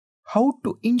How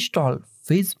to install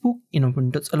Facebook in a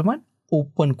Windows 11?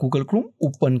 Open Google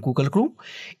Chrome.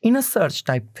 In a search,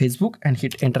 type Facebook and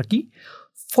hit enter key.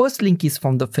 First link is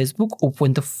from the Facebook.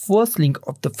 Open the first link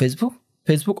of the Facebook.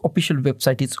 Facebook official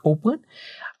website is open.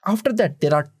 After that,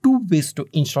 there are two ways to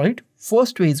install it.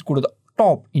 First way is go to the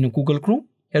top in Google Chrome.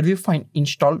 Here we find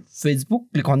install Facebook.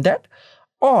 Click on that.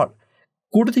 Or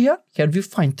go to here. Here we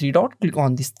find three dot. Click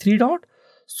on this three dot.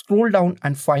 Scroll down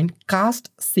and find cast,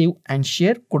 save and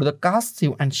share. Go to the cast,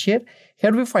 save and share.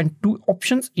 Here we find two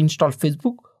options, install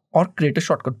Facebook or create a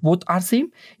shortcut. Both are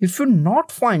same. If you not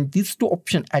find these two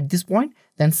options at this point,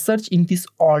 then search in this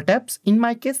all tabs. In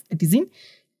my case, it is in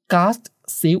cast,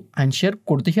 save and share.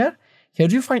 Go to here. Here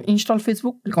you find install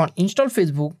Facebook. Click on install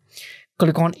Facebook.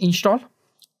 Click on install.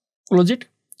 Close it.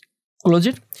 Close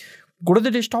it. Go to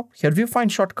the desktop. Here we find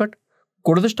shortcut.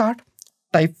 Go to the start.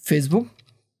 Type Facebook.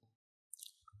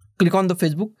 Click on the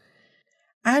Facebook,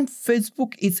 and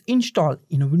Facebook is installed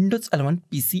in a Windows 11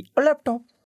 PC or laptop.